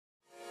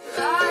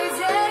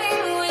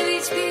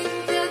speed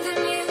that the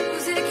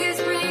music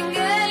is bringing.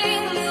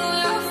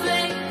 We're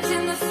flames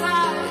in the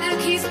fire that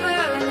keeps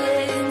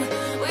burning.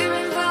 We're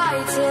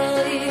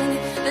inviting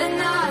the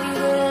night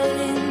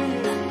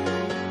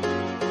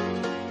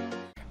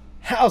in.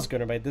 How's it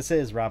going, everybody? This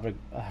is Rob of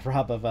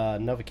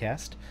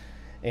Novakast,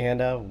 and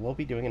we'll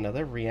be doing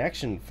another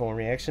reaction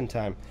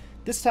time.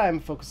 This time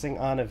focusing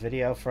on a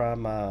video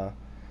from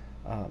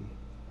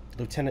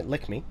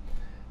LT.LICKME.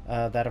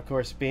 That, of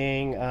course,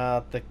 being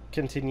the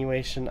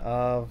continuation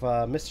of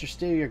Mr.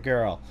 Steal Your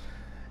Girl.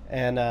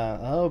 And,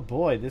 oh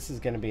boy, this is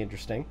going to be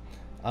interesting.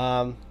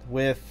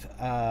 With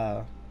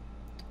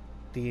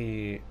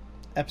the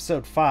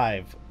episode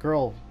 5,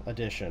 Girl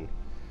Edition.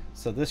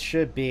 So this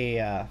should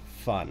be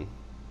fun.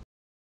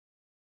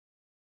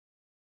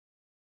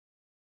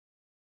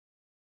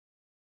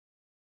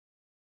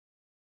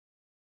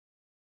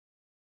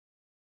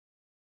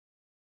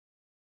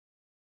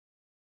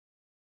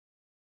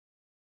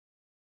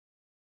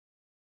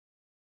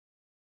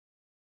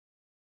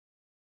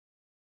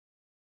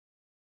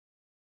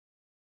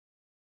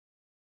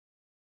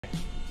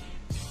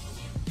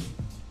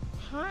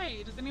 Hi,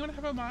 does anyone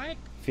have a mic?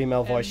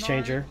 Female voice And no,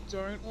 changer.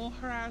 Don't all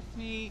harass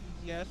me.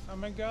 Yes,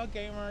 I'm a girl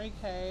gamer,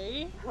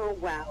 okay? Oh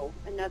wow,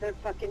 another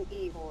fucking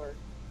e-whore.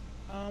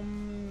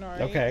 No.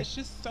 Okay. It's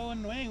just so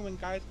annoying when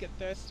guys get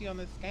thirsty on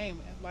this game.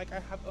 Like I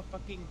have a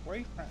fucking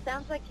boyfriend.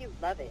 Sounds like you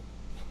love it.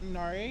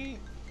 No.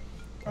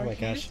 Oh my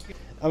gosh.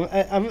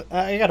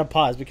 I gotta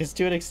pause because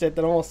to an extent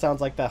that almost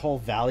sounds like that whole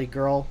Valley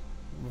Girl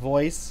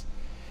voice.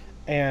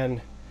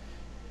 And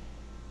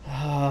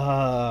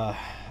I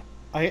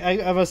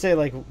must say,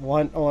 like,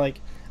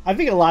 I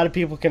think a lot of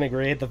people can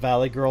agree that the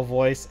Valley Girl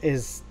voice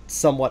is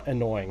somewhat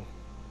annoying.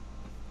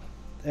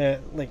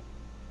 Like,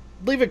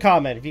 leave a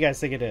comment if you guys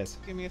think it is.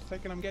 Give me a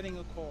second, I'm getting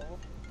a call.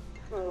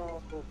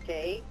 Oh,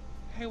 okay.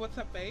 Hey, what's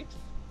up, babes?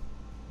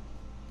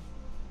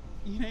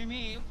 You know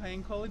me,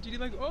 playing Call of Duty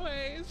like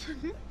always.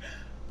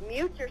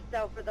 Mute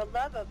yourself for the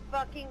love of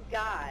fucking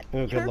God.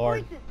 Oh, good Your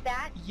Lord. voice is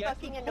that Yes,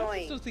 fucking of course we're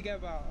annoying. still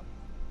together.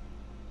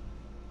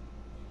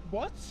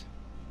 What?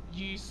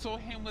 You saw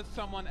him with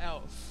someone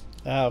else.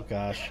 Oh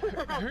gosh. Who?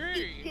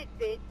 Shit,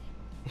 bitch.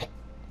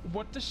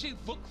 What does she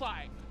look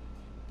like?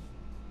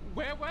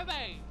 Where were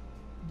they?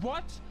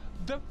 What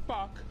the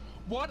fuck?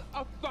 What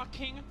a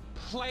fucking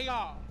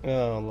player!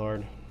 Oh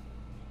Lord.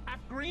 At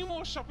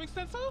Greenmore Shopping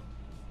Center?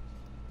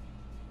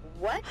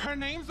 What? Her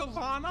name's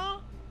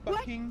Alana? What?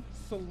 Fucking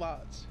slut.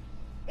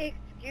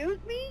 Excuse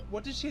me?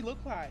 What does she look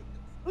like?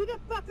 Who the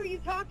fuck are you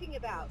talking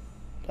about?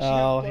 She has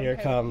Oh, blonde here it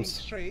hair, pink comes.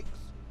 streaks.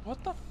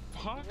 What the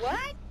fuck?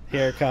 What?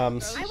 Here it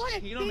comes. I want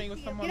to cheat speak on me to with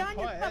you. someone Get on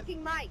your hot.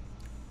 fucking mic.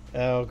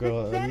 Oh This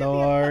good better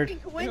Lord. be a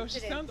fucking Yo, she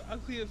coincidence. sounds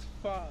ugly as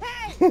fuck.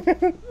 Hey!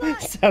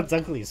 Slut! Sounds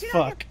ugly as Get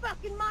on fuck. your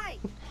fucking mic.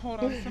 Hold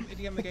on, some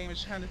idiot in the game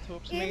is trying to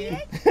talk to me.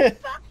 Idiot!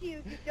 Fuck you,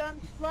 you dumb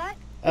slut.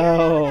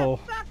 Oh.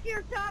 Who the fuck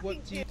you're talking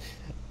What do to? you...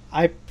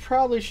 I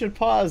probably should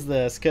pause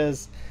this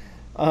because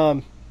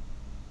I'm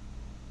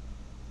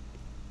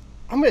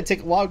gonna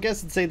take a wild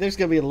guess and say there's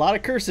gonna be a lot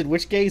of cursing, in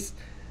which case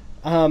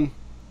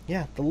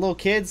yeah, the little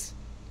kids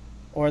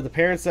or the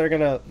parents that are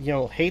gonna, you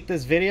know, hate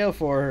this video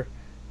for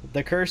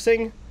the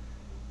cursing,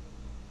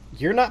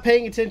 you're not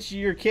paying attention to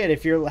your kid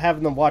if you're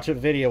having them watch a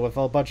video with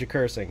a bunch of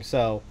cursing.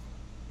 So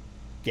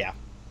yeah,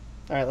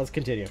 all right, let's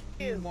continue.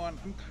 One,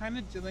 I'm kind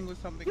of dealing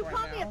with something You right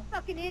call me a now.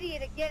 fucking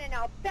idiot again and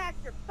I'll bash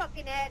your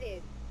fucking head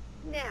in.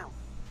 Now,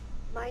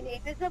 my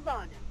name is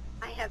Alana.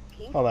 I have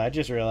pink Hold on, I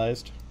just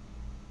realized.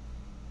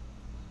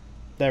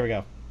 There we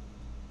go.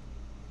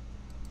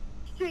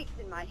 streaks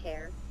in my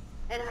hair,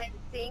 and I'm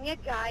seeing a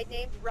guy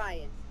named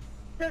Ryan.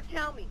 So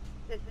tell me,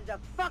 this is a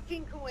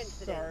fucking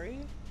coincidence. Sorry?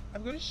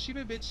 I've got a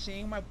stupid bitch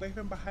seeing my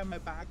boyfriend behind my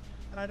back,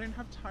 and I don't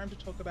have time to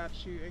talk about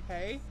you,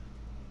 okay?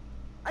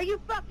 Are you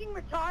fucking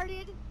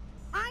retarded?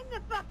 I'm the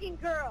fucking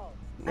girl.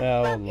 I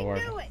Oh, fucking Lord.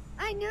 knew it.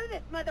 I knew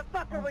this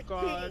motherfucker Oh was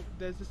god, cheating.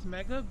 there's this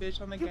mega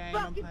bitch on the You game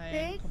I'm fucking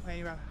playing, bitch.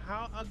 complaining about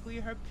how ugly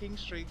her pink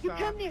streaks You are.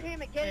 come near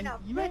him again and And I'll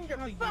you know slit your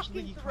how usually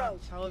fucking you throat.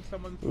 can't tell if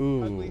someone's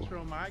Ooh. ugly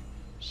through a mic?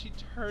 She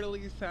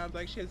totally sounds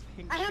like she has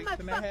pink I have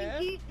streaks my in her hair.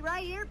 fucking keys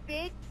right here,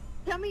 bitch.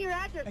 Tell me your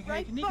address Okay,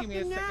 right can you give me a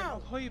fucking second? now. I'll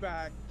call you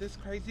back. This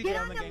crazy Get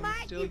girl on in the the game is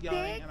mic, still you yelling,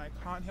 bitch. and I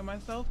can't hear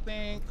myself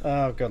think.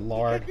 Oh good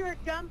Lord. Because you're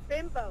a dumb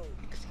bimbo.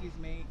 Excuse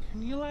me,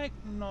 can you like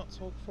not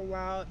talk for a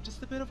while?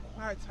 Just a bit of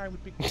quiet time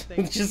would be good.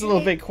 Thank Just a you.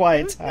 little bit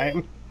quiet Excuse time.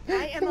 me?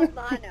 I am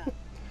Alana,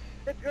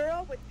 the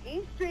girl with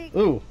pink streaks.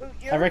 Ooh, who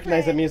I your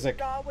recognize the friend music.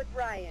 saw with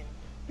Ryan. You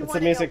It's the wanna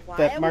know music why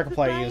that I was with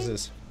Markiplier Ryan?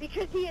 uses.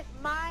 Because he is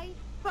my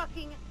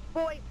fucking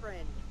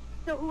boyfriend.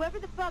 So whoever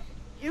the fuck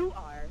you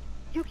are,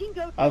 you can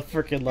go. I take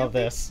your freaking love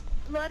stupid, this.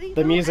 bloody The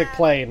little music ass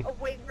playing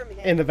away from him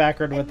in the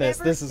background with and this.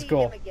 never This is see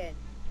cool. him again.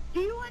 Do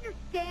you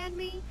understand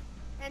me?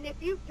 And if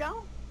you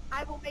don't,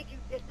 I will make you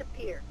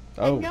disappear.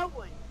 Oh. And no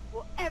one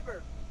will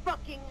ever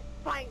fucking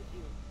find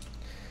you.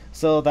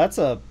 So that's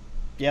a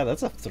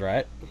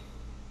threat.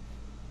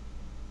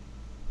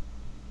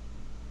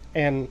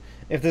 And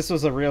if this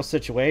was a real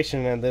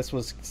situation and this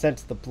was sent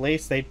to the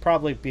police, they'd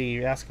probably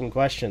be asking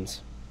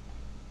questions.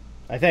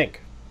 I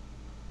think.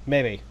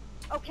 Maybe.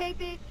 Okay,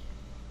 bitch?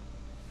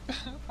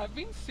 I've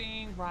been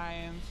seeing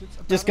Ryan since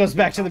about Just a goes week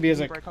back to the after he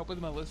music. broke up with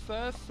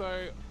Melissa,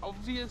 so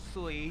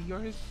obviously you're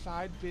his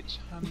side bitch,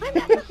 I'm honey.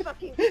 not a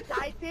fucking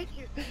side bitch,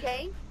 you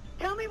skank.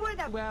 Tell me where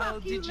the Well,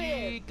 fuck you did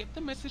live. you get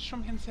the message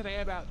from him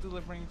today about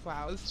delivering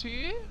flowers to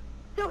you?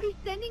 So he's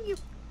sending you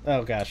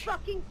Oh gosh.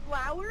 fucking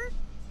flowers?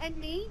 And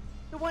me,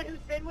 the one who's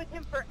been with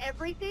him for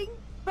everything?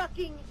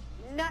 Fucking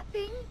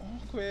nothing?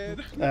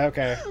 Awkward.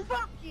 Okay.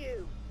 Fuck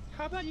you!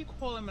 How about you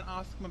call him and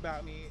ask him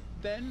about me?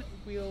 Then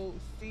we'll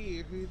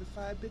see who the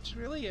side bitch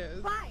really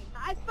is. Fine,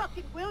 I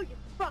fucking will, you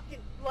fucking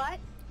slut.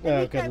 Oh, At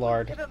least good I won't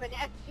lord. give him an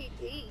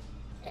STD.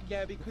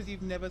 Yeah, because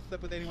you've never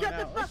slept with anyone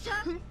Shut the else.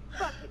 fuck up,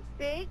 fucking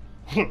bitch.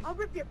 I'll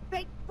rip your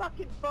fake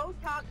fucking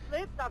Botox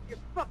lips off your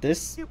fucking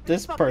This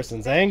stupid fucking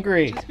person's face.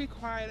 angry. Just be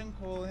quiet and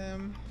call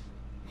him.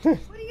 What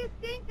do you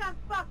think I'm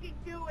fucking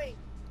doing?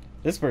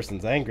 This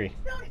person's angry.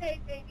 Don't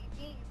hate baby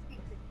me, you piece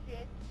of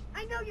shit.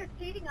 I know you're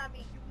cheating on me,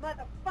 you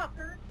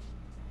motherfucker.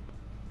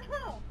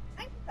 Oh,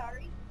 I'm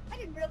sorry. I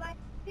didn't realize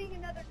seeing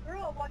another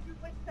girl while you're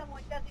with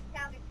someone doesn't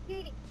count as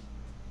cheating.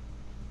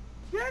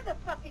 You're the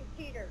fucking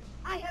cheater.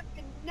 I have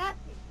been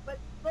nothing but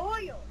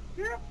loyal.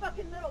 You're a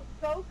fucking little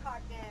go-kart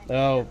man.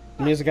 Oh, You're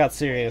a music got fucking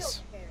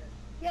serious. wheelchair.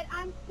 Yet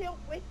I'm still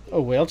with you.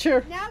 A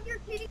wheelchair? Now you're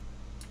cheating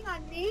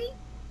on me?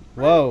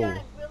 Whoa. I'm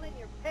done wheeling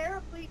your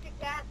paraplegic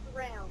ass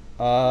around.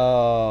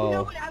 Oh. You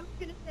know what I was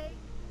gonna say?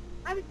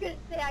 I was gonna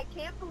say I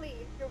can't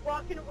believe you're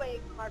walking away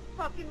from our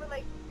fucking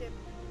relationship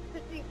to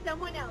see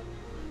someone else,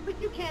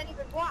 but you can't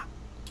even walk.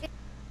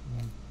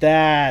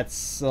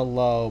 That's a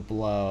low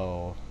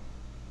blow.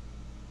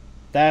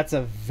 That's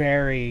a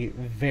very,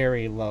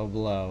 very low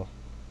blow.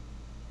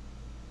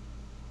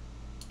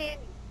 Can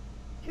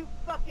you? Two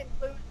fucking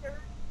losers.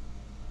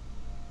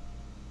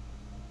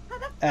 How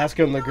the fuck Ask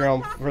you him the know girl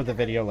I'm talking for the to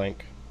video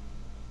link.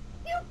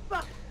 her? You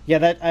fuck. Yeah,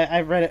 that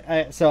I read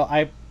it. So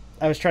I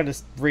was trying to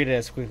read it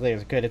as quickly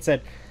as I could. It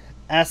said,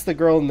 "Ask the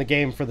girl in the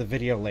game for the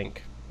video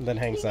link," and then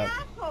hangs up.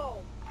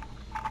 Asshole.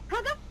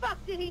 How the fuck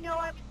did he know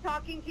I was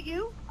talking to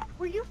you?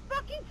 Were you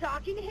fucking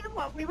talking to him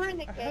while we were in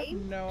the I have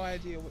game? no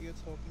idea what you're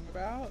talking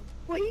about.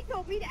 Well, he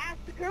told me to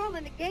ask the girl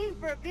in the game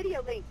for a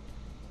video link.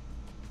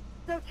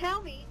 So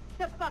tell me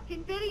the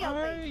fucking video Oh,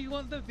 link. you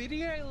want the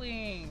video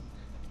link?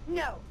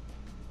 No.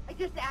 I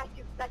just asked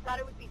you because I thought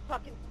it would be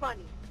fucking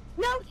funny.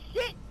 No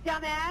shit,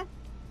 dumbass.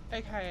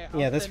 Okay, I'll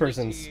Yeah, this send it to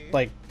person's you.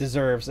 like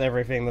deserves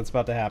everything that's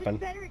about to Just happen.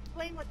 better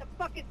explain what the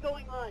fuck is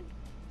going on.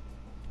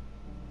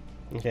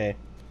 Okay,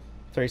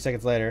 30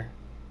 seconds later.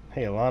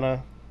 Hey,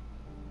 Alana.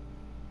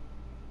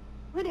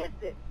 What is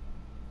this?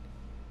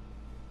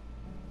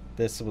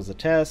 This was a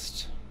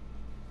test,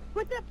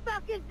 What the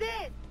fuck is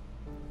this?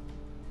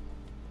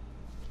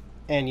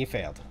 and you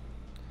failed.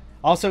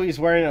 Also, he's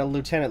wearing a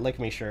Lieutenant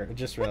Lickme shirt. I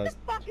just What realized.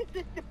 the fuck is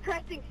this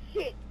depressing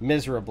shit?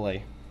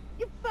 Miserably.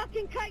 You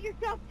fucking cut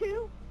yourself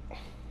too?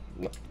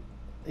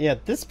 Yeah,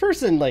 this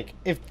person, like,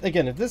 if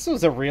this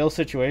was a real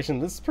situation,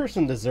 this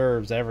person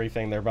deserves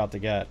everything they're about to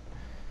get.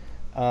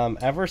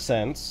 Ever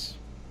since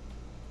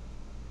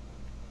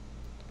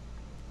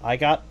I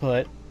got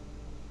put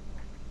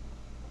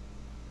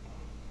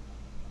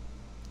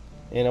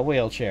in a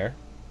wheelchair,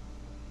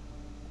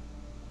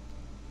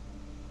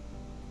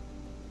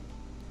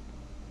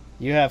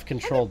 you have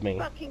controlled me.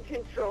 Fucking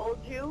controlled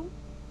you?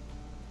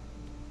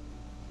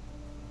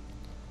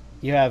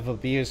 You have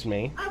abused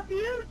me.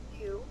 Abused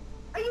you?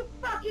 Are you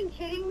fucking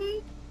kidding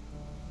me?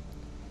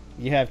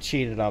 You have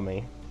cheated on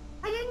me.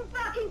 I didn't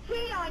fucking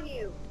cheat on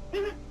you.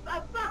 It was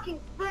a fucking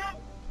friend.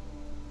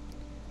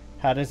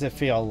 How does it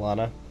feel,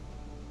 Lana?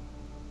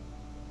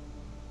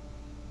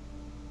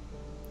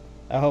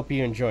 I hope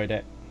you enjoyed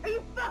it. Are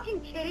you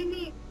fucking kidding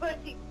me, you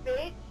pussy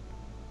bitch?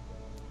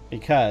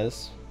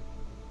 Because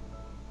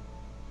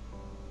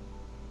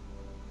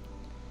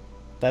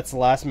that's the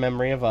last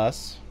memory of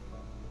us.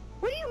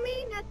 What do you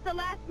mean that's the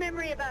last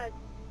memory of us?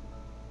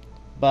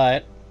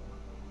 But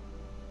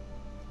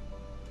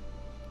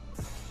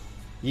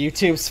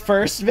YouTube's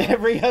first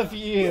memory of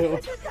you.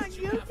 This is on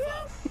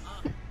YouTube?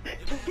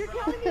 You're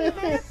telling me you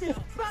made up this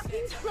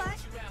fucking slut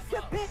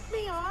to piss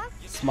me off?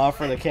 Smile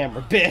for the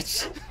camera,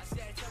 bitch.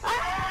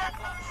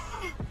 Ah!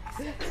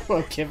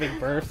 I'm giving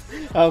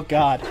birth. Oh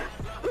god.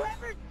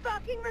 Whoever's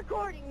fucking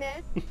recording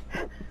this,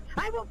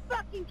 I will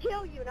fucking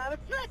kill you and I will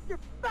slit your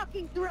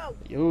fucking throat.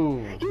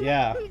 Ooh, You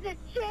yeah. piece of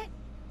shit.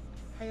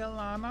 Hey,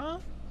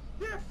 Alana?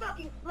 You're a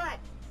fucking slut.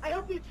 I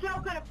hope you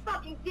choke on a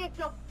fucking dick.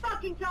 Don't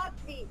fucking talk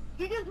to me.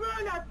 You just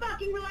ruined our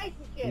fucking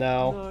relationship.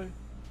 No. No,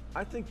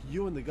 I think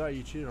you and the guy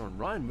you cheated on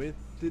Ryan with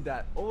did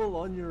that all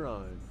on your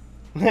own.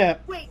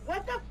 Yep, Wait,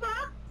 what the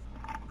fuck?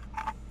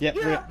 the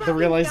fucking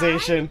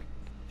realization.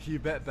 You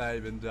bet,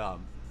 babe, and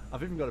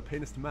I've even got a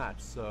penis to match,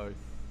 so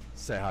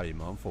say hi to your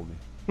mom for me.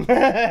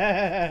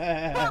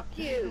 Fuck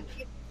you,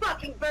 you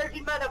fucking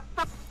virgin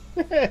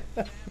motherfucker.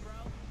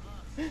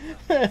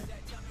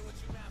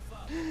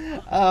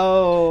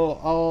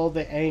 Oh,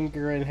 the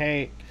anger and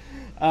hate.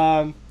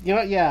 You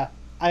know, yeah,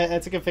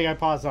 it's a good thing I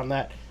paused on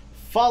that.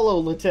 Follow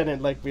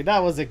Lieutenant Lickme. That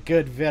was a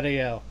good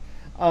video.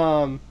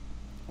 One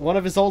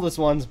of his oldest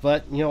ones,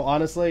 but, you know,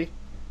 honestly,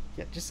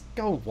 yeah, just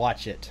go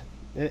watch it.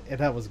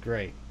 That was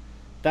great.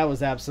 That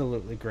was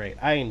absolutely great.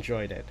 I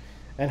enjoyed it.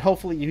 And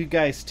hopefully you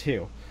guys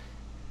too.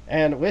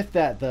 And with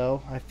that,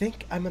 though, I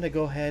think I'm going to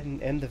go ahead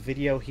and end the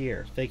video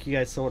here. Thank you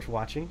guys so much for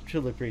watching.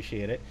 Truly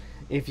appreciate it.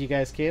 If you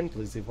guys can,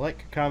 please leave a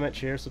like, comment,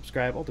 share,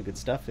 subscribe, all the good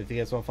stuff. If you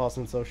guys want to follow us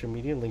on social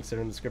media, links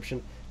are in the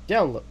description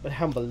down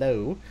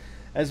below,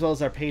 as well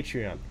as our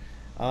Patreon.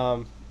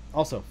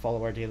 Also,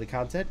 follow our daily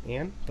content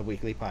and the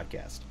weekly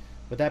podcast.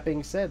 With that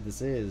being said,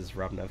 this is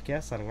Rob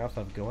Novakast signing off.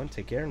 Have a good one.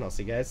 Take care, and I'll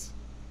see you guys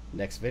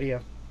next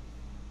video.